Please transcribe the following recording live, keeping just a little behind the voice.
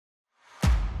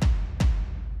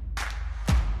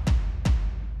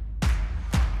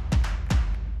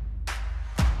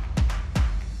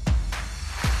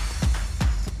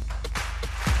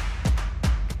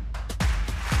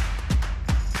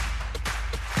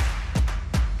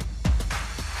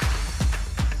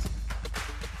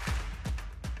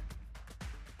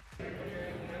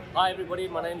Hi everybody,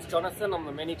 my name is Jonathan. I'm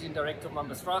the Managing Director of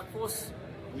Mamba Strike Force.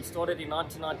 We started in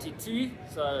 1992,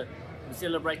 so we're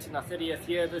celebrating our 30th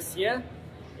year this year,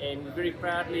 and we're very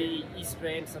proudly East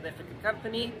Rand South African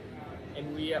company,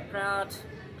 and we are a proud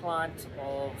client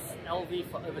of Elvey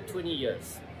for over 20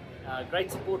 years.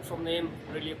 Great support from them,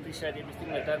 really appreciate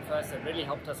everything they've done for us and really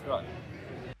helped us grow.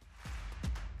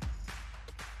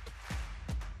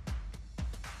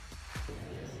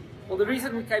 Well, the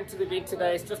reason we came to the event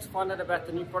today is just to find out about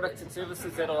the new products and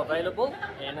services that are available,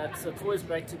 and it's always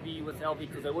great to be with Elvey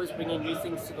because they're always bringing new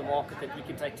things to the market that we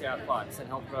can take to our clients and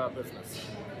help grow our business.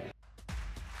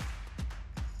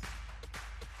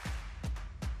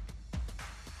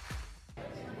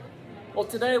 Well,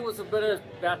 today was a bit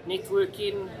about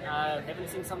networking. Haven't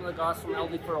seen some of the guys from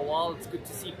Elvey for a while. It's good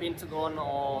to see Pentagon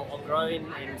are growing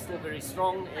and still very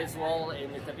strong as well,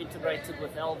 and that they've integrated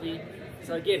with Elvey.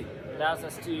 So again, allows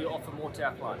us to offer more to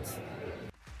our clients.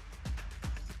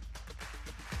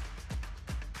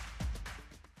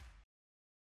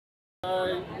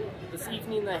 So this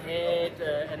evening they had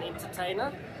an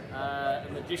entertainer, a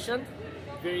magician,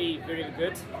 very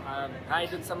good. How he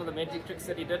did some of the magic tricks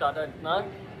that he did, I don't know.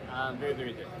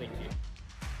 Very good, thank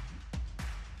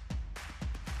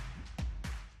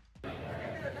you.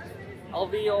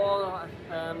 Elvey are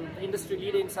industry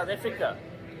leader in South Africa.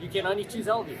 You can only choose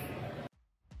Elvey.